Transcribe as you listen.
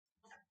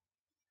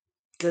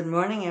Good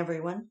morning,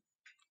 everyone.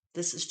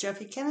 This is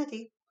Jeffe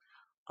Kennedy,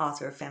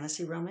 author of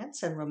fantasy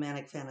romance and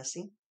romantic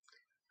fantasy.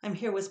 I'm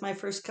here with my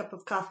first cup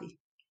of coffee.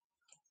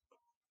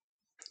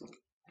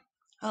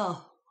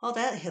 Oh,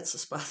 that hits the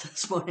spot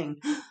this morning.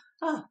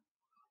 Ah,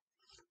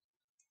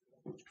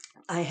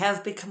 I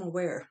have become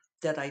aware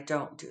that I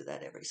don't do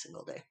that every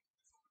single day.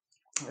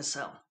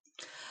 So,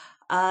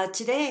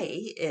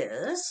 today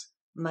is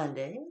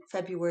Monday,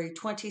 February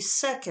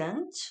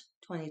 22nd,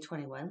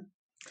 2021.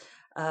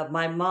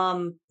 My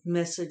mom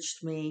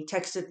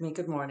texted me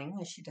good morning,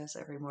 as she does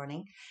every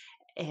morning,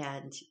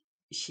 and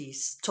she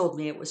told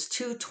me it was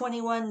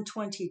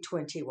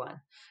 2/21/2021.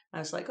 I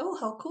was like, oh,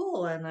 how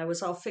cool. And I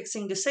was all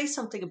fixing to say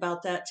something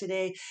about that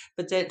today,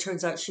 but then it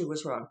turns out she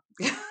was wrong.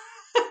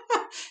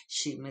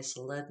 She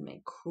misled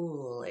me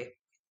cruelly.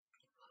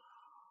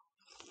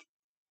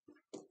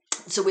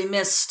 So I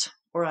missed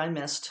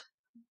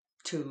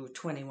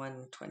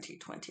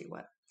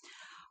 2/21/2021.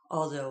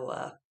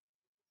 Although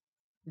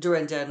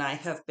Dorinda and I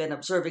have been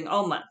observing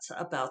all month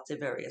about the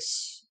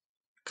various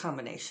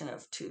combination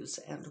of twos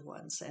and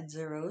ones and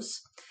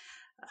zeros.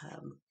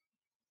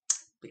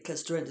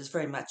 Because Dorinda is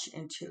very much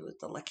into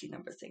the lucky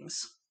number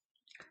things.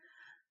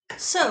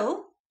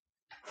 So,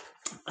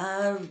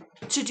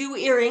 to do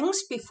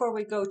earrings before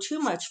we go too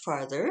much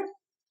farther,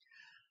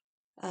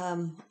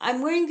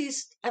 I'm wearing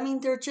these,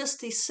 they're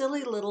just these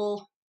silly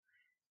little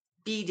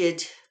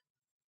beaded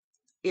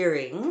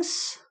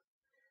earrings.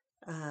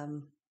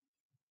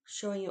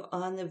 Showing you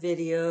on the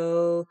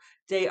video,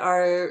 they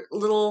are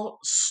little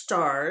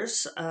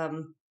stars.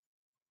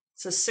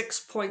 It's a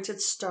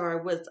 6-pointed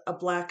star with a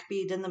black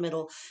bead in the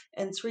middle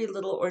and 3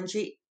 little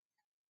orangey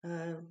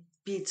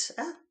beads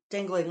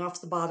dangling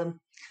off the bottom.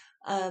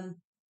 And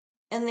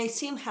they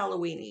seem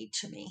Halloweeny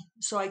to me.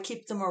 So I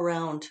keep them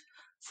around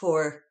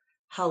for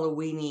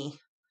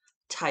Halloweeny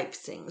type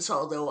things,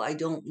 although I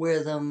don't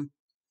wear them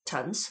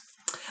tons.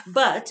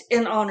 But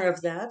in honor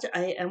of that,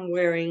 I am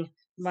wearing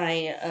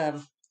my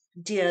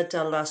Dia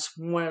de los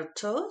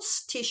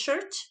Muertos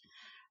t-shirt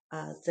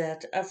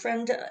that a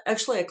friend,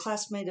 actually a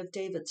classmate of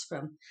David's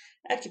from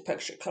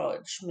Acupuncture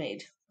College,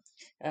 made.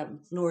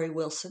 Nori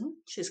Wilson,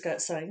 she's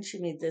got signed. She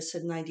made this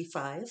in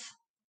 95.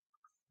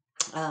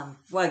 Well,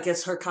 I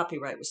guess her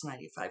copyright was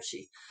 95.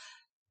 She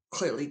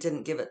clearly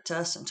didn't give it to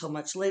us until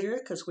much later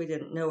because we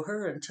didn't know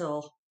her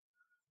until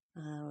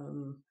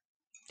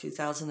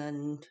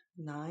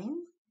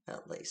 2009,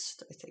 at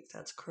least. I think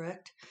that's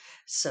correct.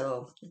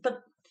 So,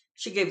 but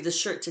she gave the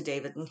shirt to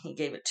David and he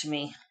gave it to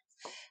me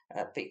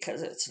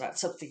because it's not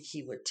something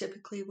he would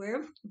typically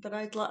wear, but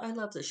I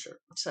love this shirt.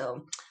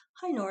 So,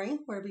 hi Nori,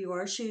 wherever you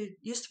are. She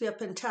used to be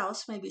up in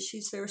Taos. Maybe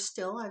she's there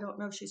still. I don't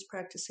know if she's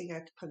practicing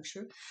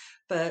acupuncture,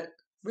 but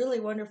really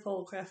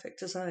wonderful graphic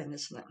design,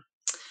 isn't it?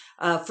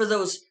 For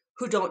those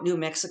who don't know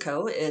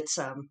Mexico, it's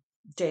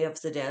Day of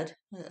the Dead,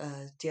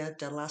 Dia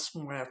de los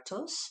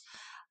Muertos.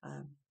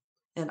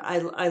 And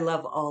I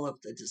love all of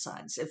the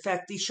designs. In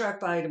fact, the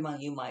sharp-eyed among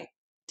you might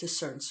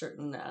discern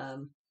certain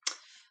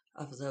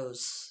of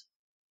those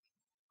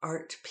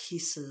art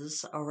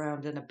pieces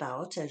around and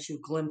about as you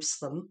glimpse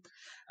them.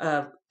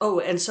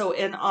 And so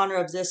in honor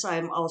of this,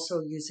 I'm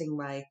also using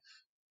my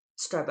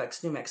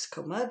Starbucks New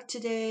Mexico mug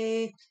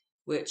today,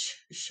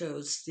 which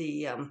shows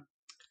the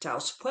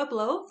Taos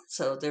Pueblo.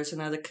 So there's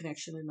another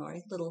connection to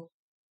Nori. Little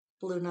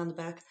balloon on the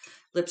back.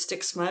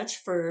 Lipstick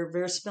smudge for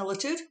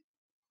verisimilitude.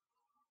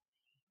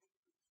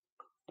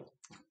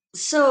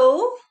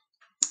 So,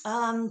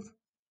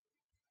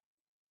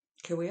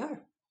 here we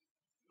are.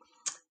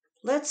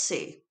 Let's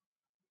see.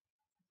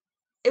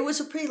 It was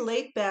a pretty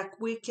laid back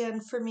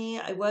weekend for me.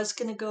 I was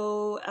going to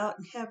go out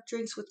and have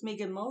drinks with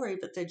Megan Mulry,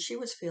 but then she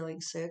was feeling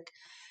sick.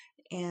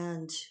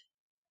 And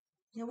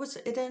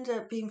it ended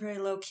up being very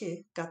low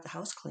key. Got the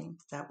house clean.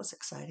 That was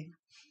exciting.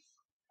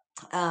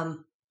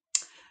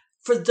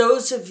 For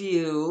those of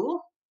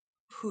you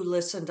who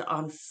listened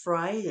on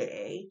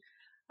Friday,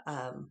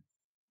 I'm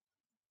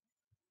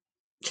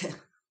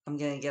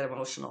going to get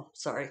emotional.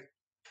 Sorry.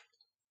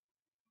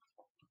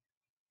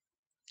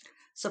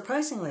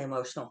 Surprisingly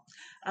emotional.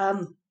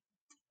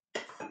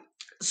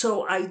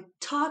 So I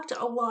talked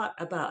a lot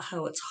about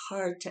how it's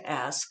hard to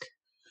ask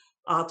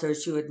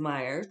authors you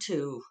admire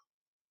to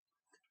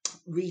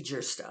read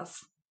your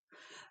stuff,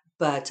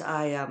 but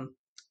I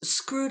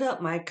screwed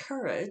up my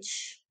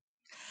courage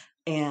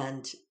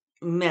and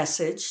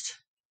messaged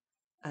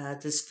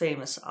this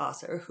famous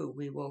author who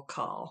we will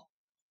call,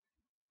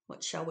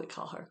 what shall we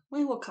call her?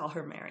 We will call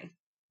her Mary.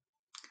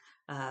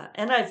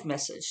 And I've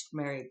messaged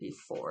Mary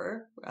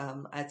before.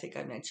 I think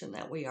I mentioned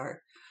that we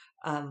are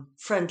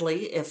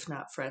friendly, if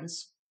not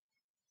friends.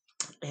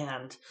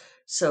 And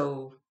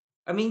so,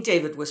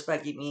 David was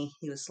bugging me.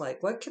 He was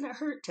like, what can it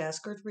hurt to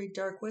ask her to read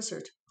Dark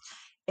Wizard?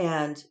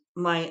 And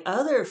my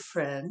other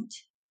friend,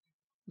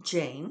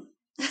 Jane,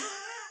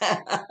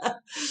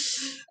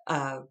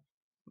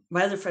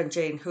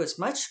 who is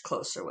much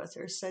closer with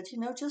her, said,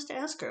 just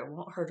ask her. It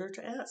won't hurt her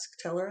to ask.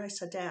 Tell her I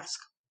said to ask.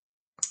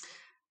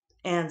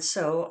 And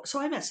so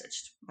I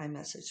messaged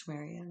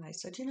Mary and I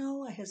said,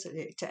 I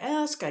hesitate to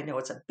ask. I know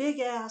it's a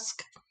big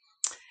ask.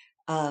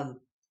 Um,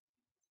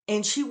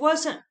 and she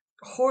wasn't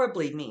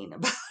horribly mean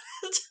about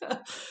it,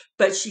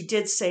 but she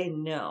did say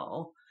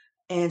no.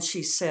 And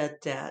she said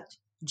that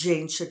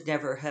Jane should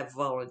never have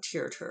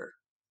volunteered her,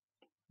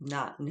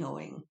 not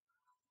knowing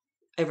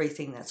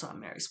everything that's on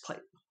Mary's plate.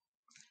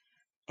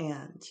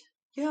 And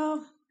yeah,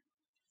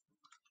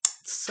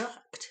 it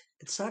sucked.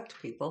 It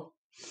sucked, people.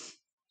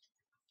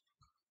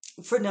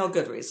 For no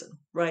good reason,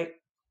 right?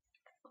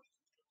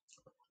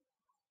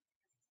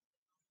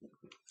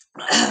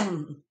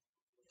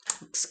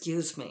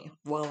 Excuse me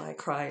while I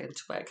cry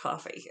into my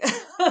coffee.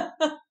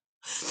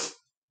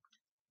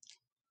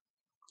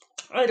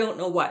 I don't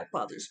know why it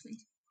bothers me,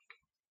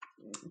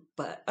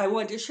 but I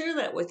wanted to share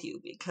that with you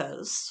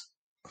because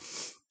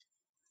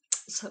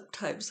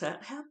sometimes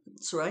that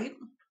happens, right?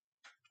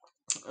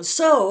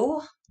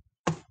 So,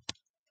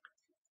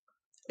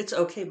 it's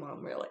okay,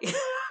 Mom, really.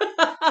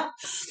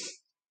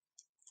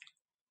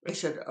 I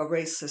should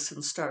erase this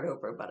and start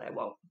over, but I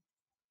won't.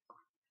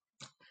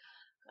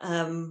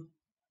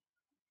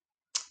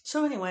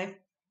 So anyway,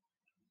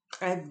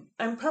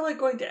 I'm probably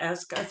going to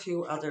ask a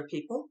few other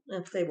people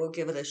if they will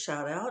give it a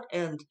shout out,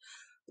 and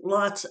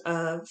lots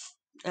of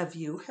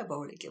you have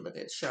already given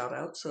it a shout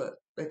out, so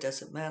it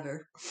doesn't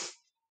matter.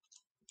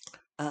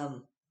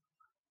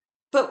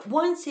 But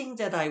one thing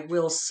that I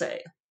will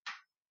say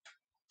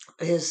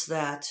is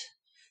that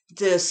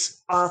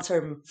this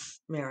author,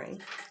 Mary,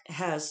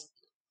 has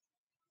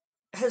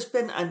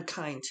been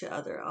unkind to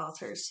other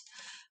authors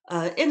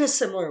in a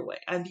similar way.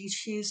 I mean,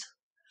 she's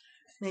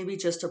maybe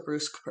just a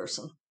brusque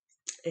person.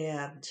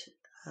 And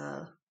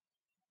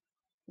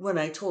when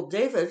I told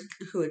David,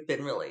 who had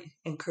been really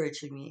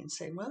encouraging me and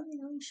saying, well,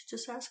 you should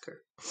just ask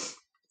her.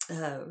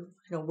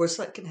 Worst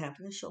that can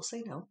happen is she'll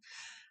say no.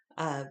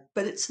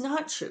 But it's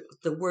not true.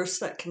 The worst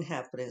that can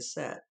happen is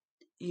that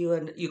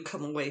you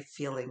come away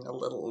feeling a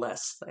little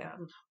less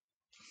than.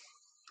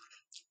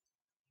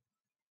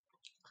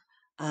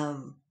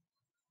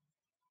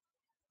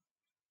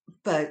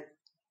 But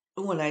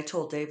when I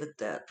told David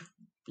that,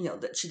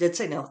 that she did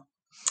say no,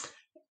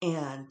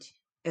 and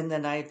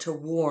then I had to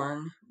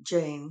warn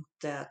Jane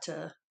that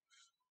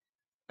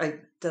I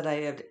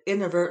had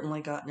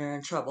inadvertently gotten her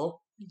in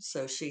trouble,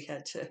 so she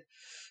had to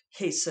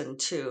hasten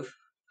to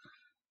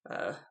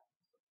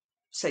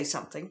say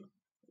something.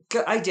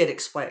 I did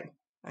explain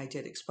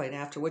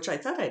after, which I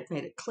thought I'd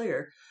made it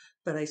clear,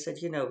 but I said,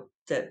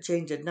 that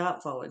Jane did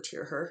not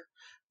volunteer her,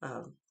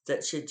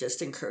 that she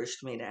just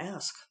encouraged me to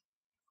ask.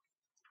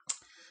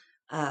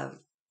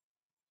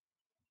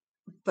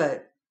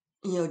 But,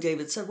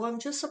 David said, well, I'm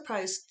just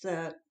surprised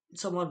that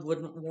someone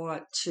wouldn't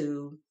want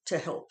to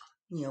help,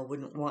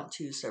 wouldn't want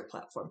to use their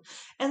platform.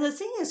 And the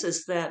thing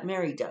is that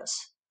Mary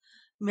does.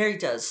 Mary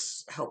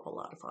does help a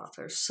lot of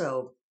authors.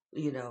 So,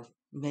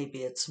 maybe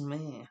it's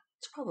me.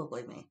 It's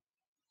probably me.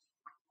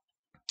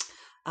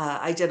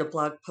 I did a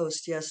blog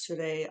post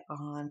yesterday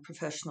on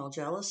professional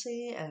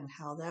jealousy and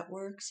how that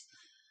works.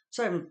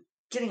 So I'm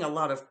getting a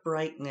lot of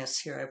brightness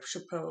here. I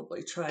should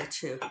probably try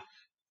to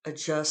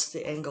adjust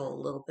the angle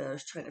a little bit. I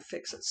was trying to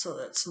fix it so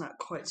that it's not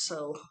quite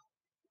so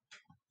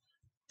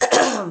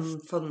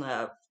from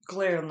the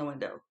glare in the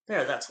window.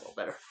 There, that's a little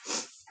better.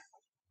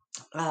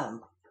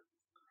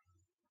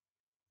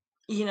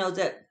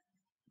 That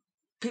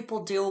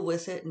people deal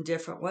with it in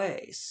different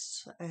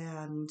ways.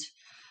 And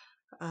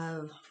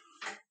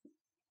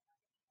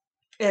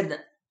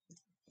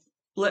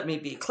let me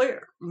be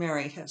clear,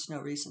 Mary has no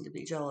reason to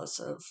be jealous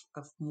of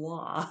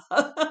moi.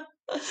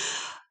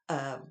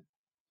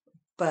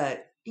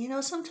 But,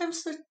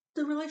 sometimes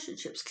the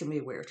relationships can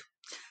be weird.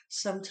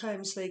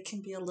 Sometimes they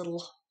can be a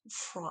little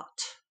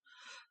fraught.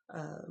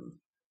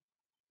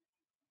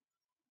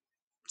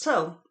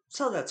 So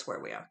that's where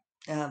we are.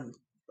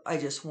 I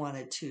just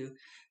wanted to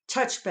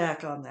touch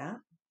back on that,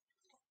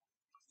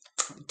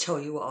 tell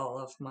you all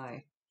of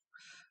my,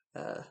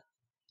 that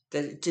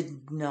it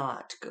did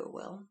not go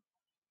well.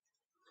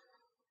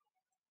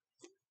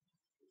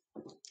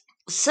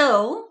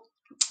 So,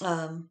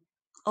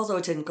 although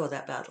it didn't go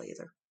that badly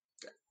either.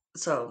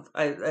 So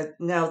I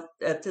now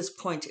at this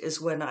point is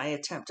when I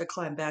attempt to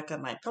climb back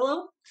on my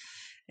pillow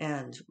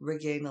and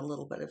regain a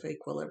little bit of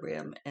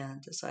equilibrium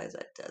and decide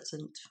that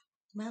doesn't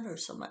matter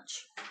so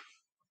much.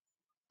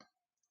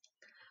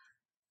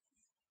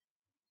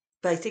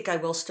 But I think I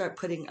will start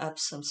putting up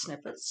some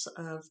snippets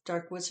of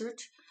Dark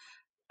Wizard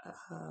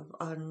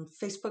on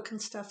Facebook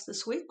and stuff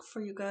this week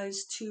for you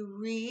guys to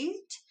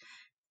read.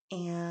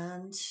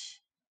 And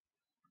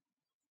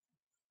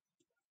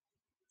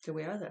here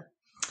we are there.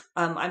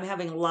 I'm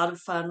having a lot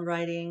of fun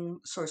writing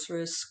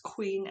Sorceress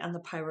Queen and the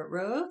Pirate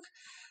Rogue.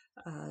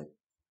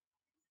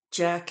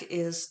 Jack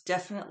is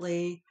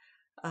definitely,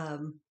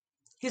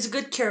 he's a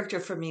good character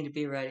for me to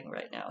be writing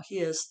right now. He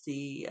is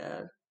the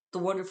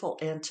wonderful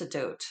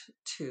antidote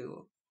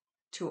to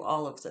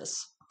all of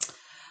this.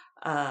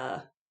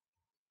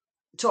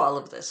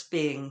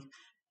 Being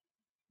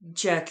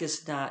Jack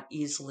is not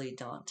easily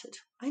daunted.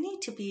 I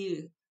need to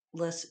be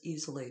less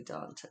easily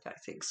daunted, I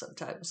think,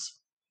 sometimes.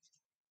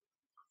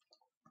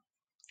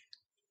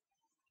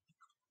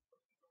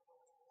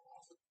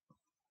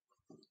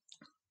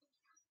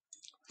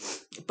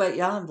 But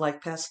yeah, I'm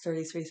like past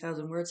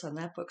 33,000 words on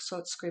that book, so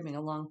it's screaming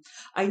along.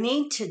 I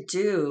need to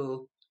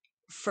do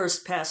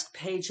first past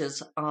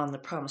pages on The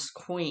Promised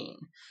Queen.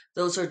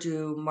 Those are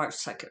due March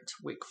 2nd,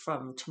 week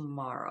from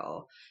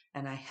tomorrow,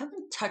 and I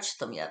haven't touched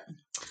them yet.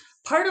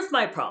 Part of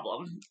my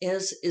problem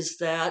is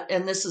that,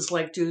 and this is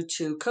like due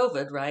to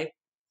COVID, right?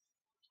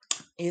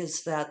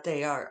 Is that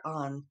they are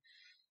on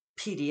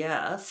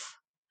PDF,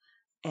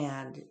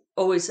 and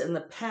always in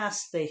the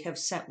past they have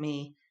sent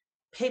me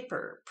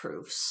paper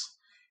proofs,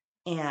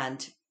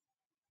 and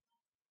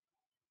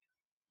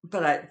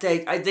but they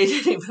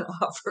didn't even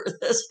offer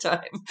this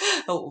time.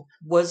 Oh,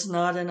 was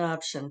not an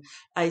option.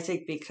 I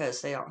think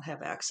because they don't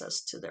have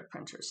access to their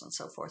printers and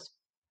so forth.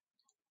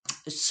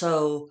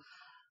 So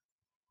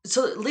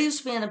it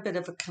leaves me in a bit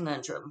of a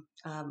conundrum.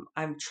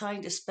 I'm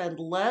trying to spend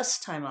less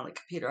time on the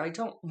computer. I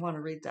don't want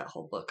to read that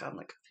whole book on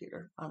the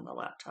computer, on the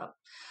laptop.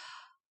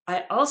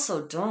 I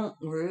also don't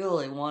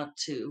really want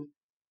to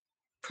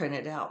print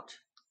it out.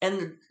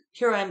 And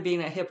here I'm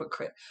being a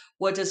hypocrite.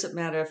 What does it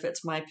matter if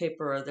it's my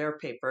paper or their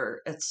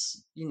paper?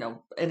 It's,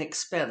 an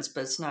expense,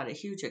 but it's not a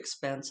huge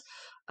expense.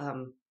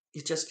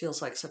 It just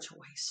feels like such a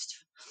waste.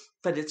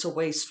 But it's a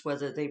waste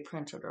whether they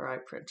print it or I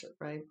print it,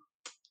 right?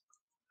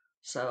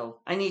 So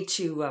I need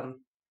to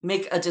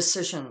make a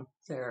decision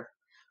there,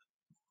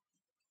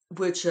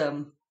 which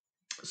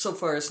so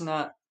far is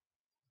not,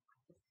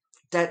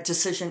 that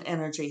decision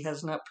energy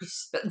has not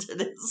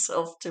presented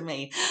itself to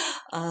me.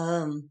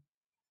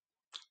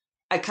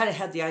 I kind of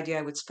had the idea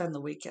I would spend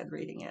the weekend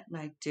reading it, and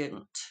I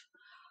didn't.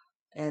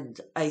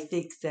 And I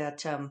think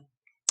that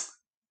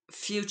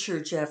future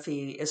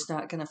Jeffy is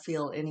not going to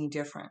feel any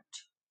different.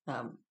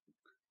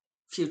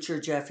 Future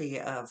Jeffy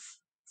of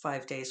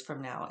 5 days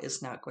from now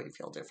is not going to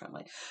feel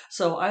differently.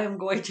 So I am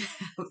going to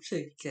have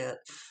to get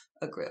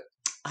a grip.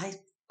 I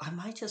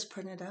might just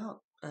print it out.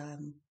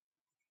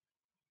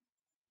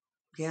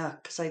 Yeah,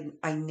 because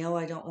I know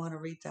I don't want to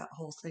read that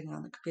whole thing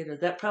on the computer.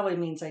 That probably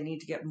means I need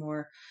to get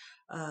more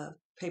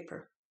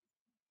paper.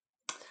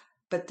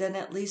 But then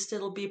at least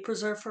it'll be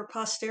preserved for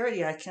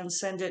posterity. I can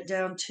send it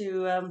down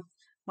to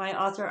my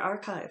author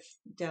archive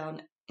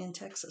down in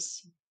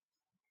Texas,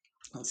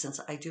 since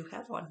I do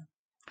have one.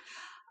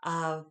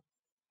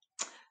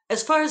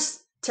 As far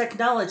as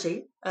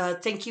technology,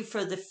 thank you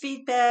for the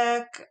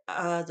feedback.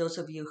 Those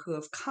of you who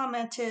have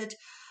commented,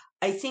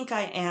 I think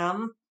I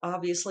am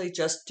obviously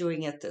just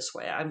doing it this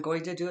way. I'm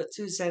going to do it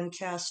through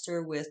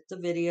Zencaster with the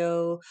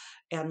video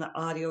and the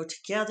audio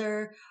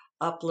together,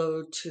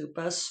 upload to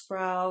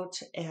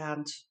Buzzsprout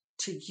and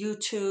to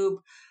YouTube,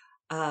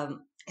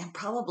 and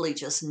probably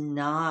just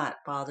not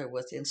bother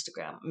with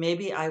Instagram.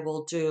 Maybe I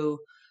will do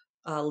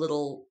a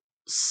little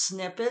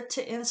snippet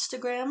to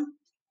Instagram.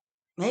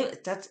 Maybe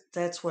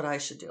that's what I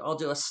should do. I'll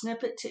do a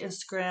snippet to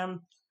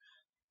Instagram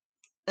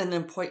and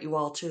then point you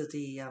all to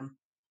the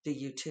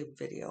YouTube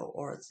video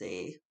or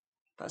the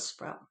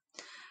Buzzsprout.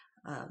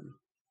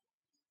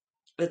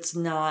 It's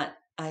not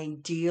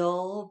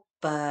ideal,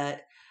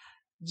 but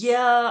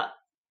yeah,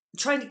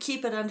 trying to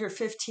keep it under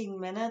 15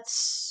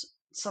 minutes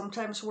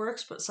sometimes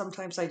works, but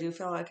sometimes I do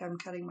feel like I'm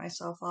cutting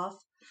myself off.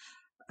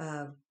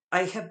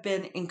 I have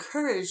been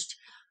encouraged.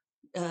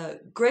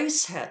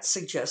 Grace had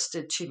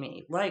suggested to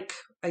me, like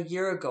a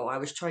year ago, I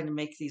was trying to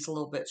make these a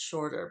little bit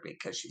shorter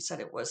because she said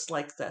it was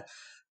like the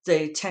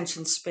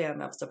attention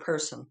span of the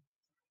person.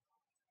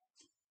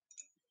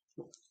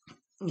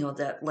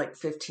 That like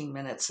 15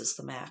 minutes is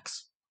the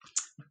max.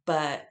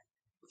 But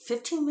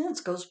 15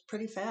 minutes goes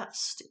pretty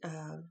fast.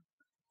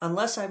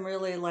 Unless I'm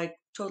really like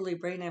totally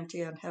brain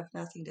empty and have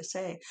nothing to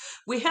say.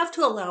 We have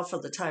to allow for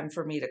the time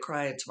for me to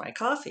cry into my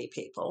coffee,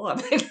 people. I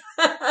mean,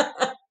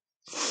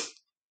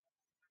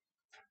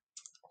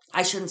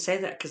 I shouldn't say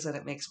that because then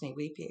it makes me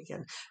weepy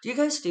again. Do you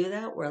guys do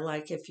that where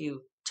like if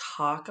you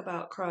talk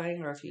about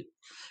crying or if you,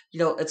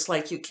 it's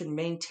like you can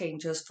maintain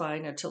just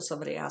fine until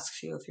somebody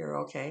asks you if you're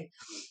okay.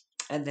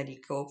 And then you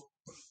go,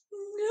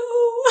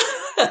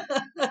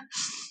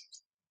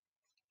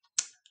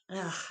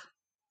 no.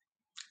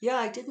 Yeah,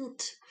 I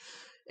didn't.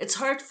 It's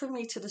hard for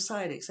me to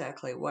decide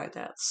exactly why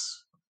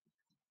that's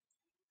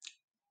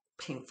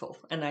painful.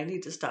 And I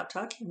need to stop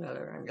talking about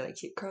it or I'm going to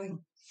keep crying.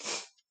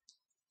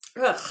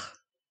 Ugh.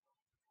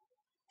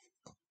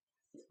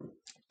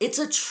 It's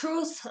a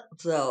truth,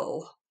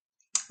 though,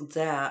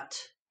 that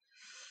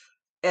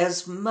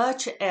as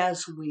much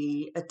as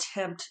we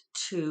attempt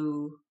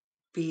to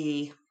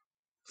be,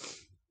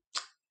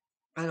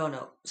 I don't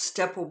know,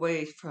 step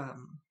away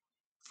from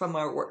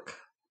our work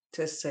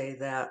to say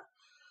that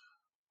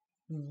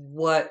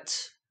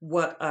what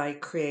I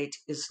create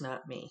is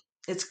not me.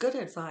 It's good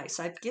advice.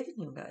 I've given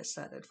you guys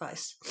that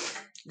advice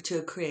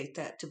to create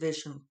that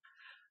division.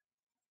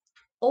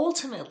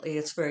 Ultimately,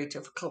 it's very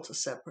difficult to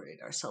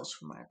separate ourselves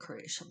from our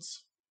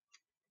creations.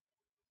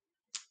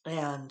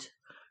 And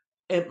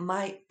it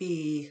might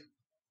be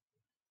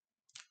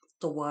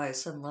the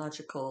wise and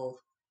logical,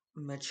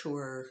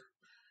 mature,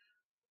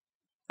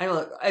 I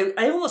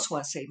almost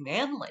want to say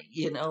manly,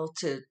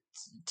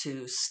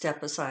 to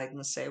step aside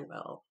and say,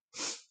 well,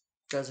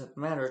 doesn't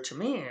matter to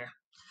me.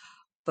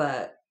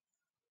 But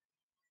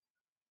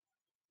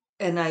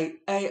and I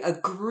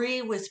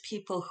agree with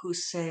people who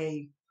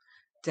say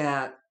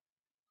that,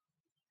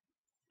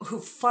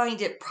 who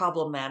find it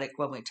problematic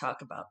when we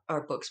talk about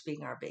our books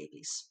being our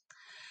babies.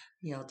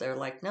 They're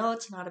like, no,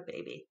 it's not a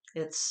baby.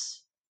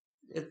 It's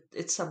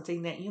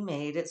something that you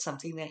made. It's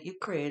something that you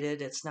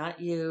created. It's not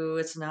you.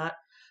 It's not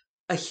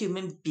a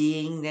human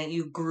being that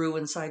you grew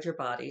inside your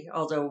body.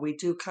 Although we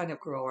do kind of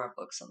grow our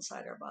books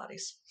inside our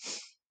bodies.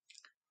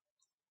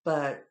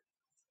 But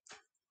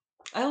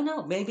I don't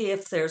know, maybe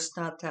if there's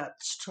not that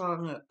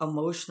strong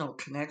emotional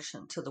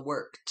connection to the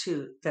work,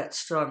 to that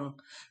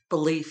strong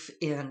belief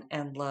in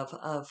and love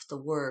of the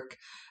work,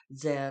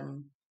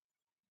 then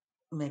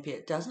maybe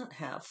it doesn't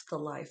have the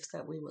life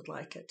that we would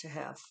like it to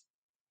have.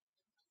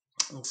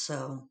 And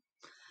so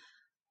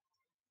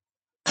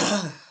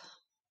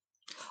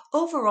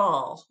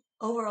overall,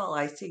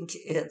 I think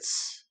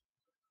it's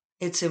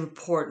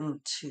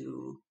important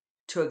to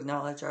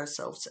acknowledge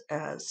ourselves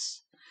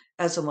as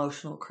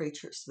emotional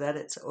creatures, that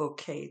it's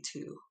okay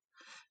to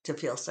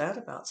feel sad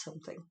about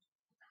something.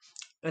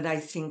 And I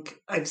think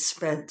I've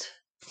spent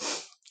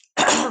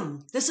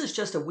this is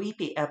just a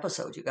weepy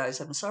episode, you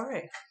guys. I'm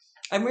sorry.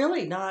 I'm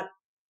really not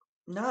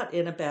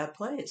in a bad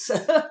place.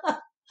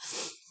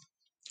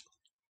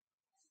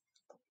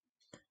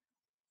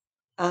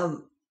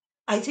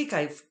 I think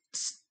I've,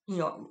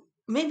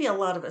 maybe a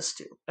lot of us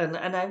do. And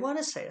I want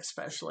to say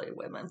especially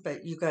women,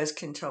 but you guys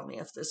can tell me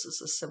if this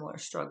is a similar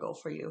struggle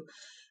for you,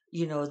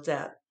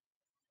 that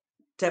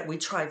we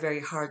try very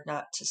hard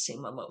not to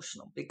seem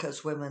emotional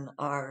because women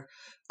are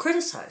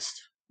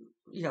criticized,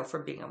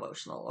 for being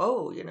emotional.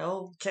 Oh,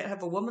 can't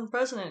have a woman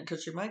president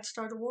because you might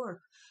start a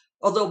war.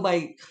 Although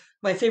my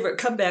favorite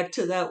comeback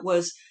to that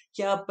was,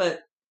 yeah,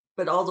 but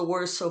all the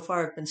wars so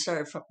far have been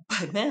started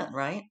by men,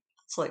 right?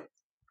 It's like,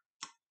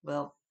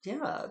 well,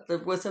 yeah,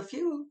 with a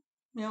few,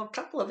 a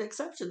couple of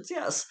exceptions,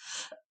 yes.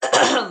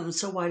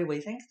 So why do we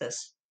think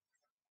this?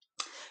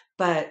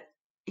 But,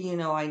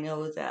 I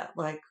know that,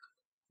 like,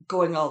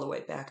 going all the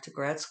way back to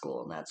grad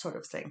school and that sort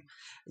of thing,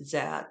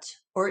 that,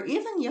 or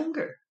even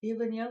younger,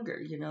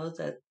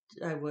 that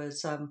I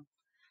was, I'm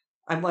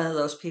one of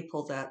those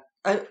people that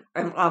I'm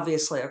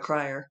obviously a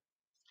crier,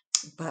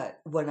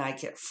 but when I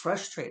get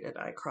frustrated,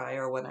 I cry,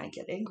 or when I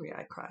get angry,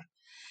 I cry.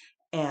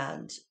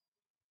 And,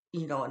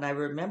 and I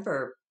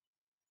remember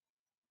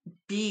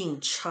being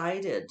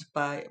chided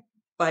by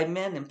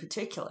men in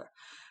particular,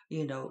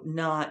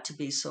 not to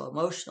be so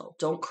emotional.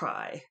 Don't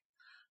cry.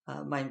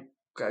 My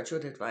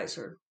graduate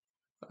advisor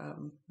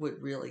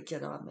would really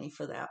get on me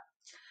for that.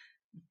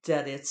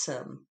 That it's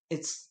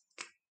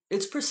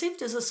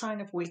perceived as a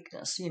sign of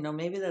weakness.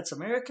 Maybe that's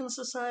American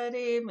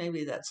society,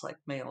 maybe that's like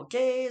male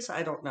gaze,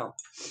 I don't know.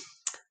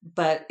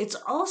 But it's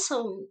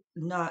also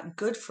not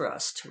good for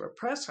us to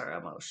repress our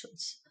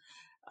emotions.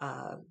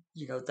 I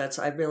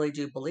really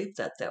do believe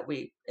that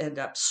we end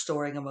up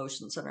storing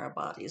emotions in our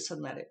bodies,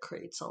 and that it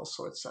creates all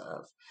sorts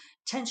of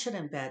tension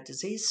and bad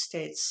disease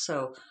states.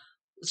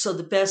 So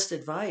the best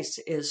advice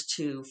is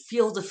to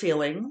feel the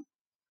feeling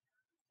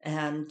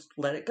and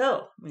let it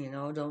go.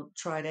 Don't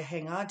try to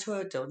hang on to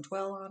it. Don't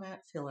dwell on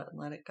it. Feel it and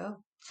let it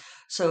go.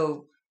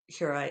 So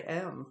here I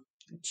am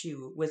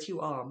with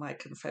you all, my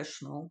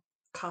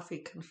coffee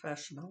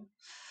confessional,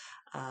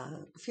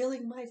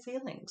 feeling my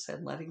feelings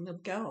and letting them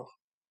go.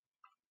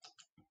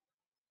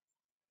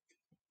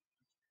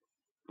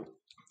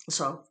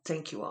 So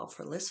thank you all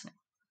for listening.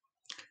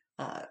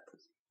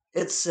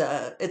 It's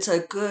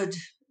a good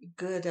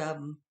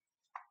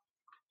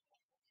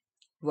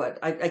what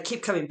I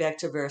keep coming back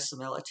to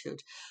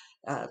verisimilitude.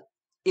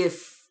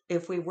 If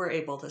we were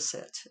able to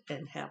sit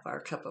and have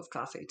our cup of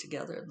coffee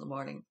together in the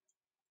morning,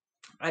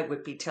 I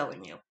would be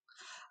telling you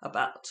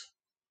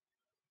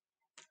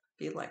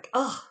be like,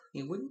 oh,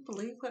 you wouldn't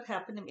believe what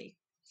happened to me.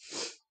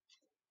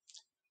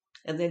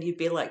 And then you'd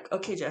be like,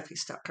 okay, Jeffy,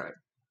 stop crying.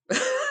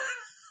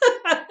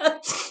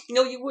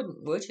 No, you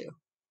wouldn't, would you?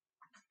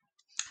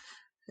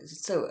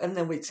 So, and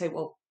then we'd say,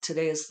 well,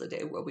 today is the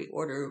day where we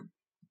order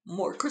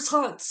more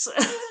croissants.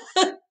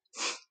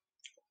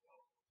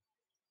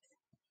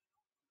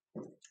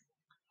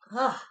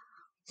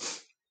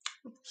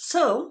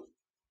 So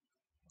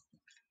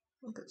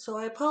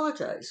I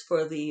apologize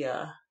for the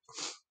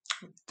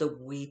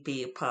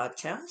weepy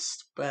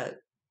podcast, but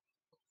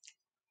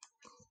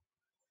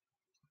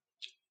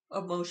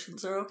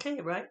emotions are okay,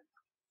 right?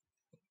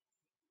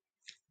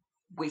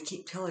 We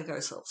keep telling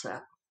ourselves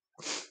that.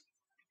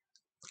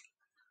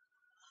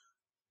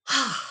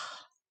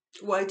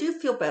 Well, I do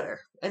feel better.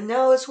 And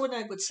now is when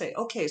I would say,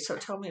 okay, so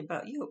tell me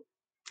about you.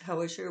 How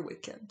was your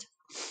weekend?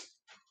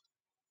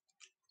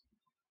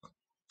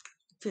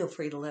 Feel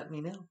free to let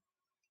me know.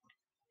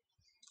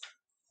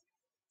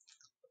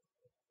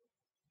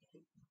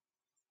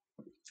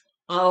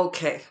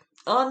 Okay.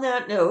 On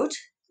that note,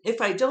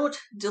 if I don't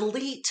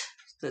delete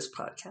this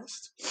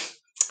podcast,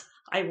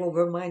 I will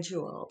remind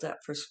you all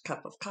that First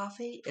Cup of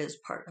Coffee is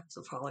part of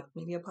the Frolic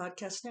Media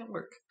Podcast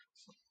Network.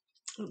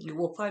 You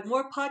will find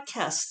more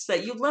podcasts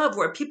that you love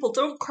where people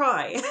don't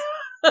cry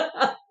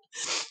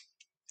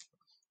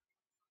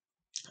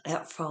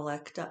at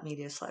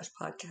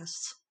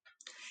frolic.media/podcasts.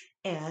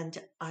 And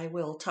I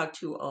will talk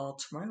to you all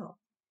tomorrow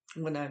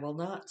when I will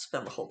not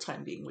spend the whole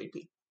time being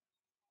weepy.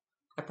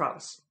 I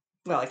promise.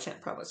 Well, I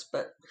can't promise,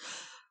 but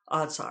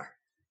odds are.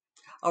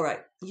 All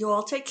right. You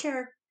all take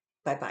care.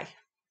 Bye-bye.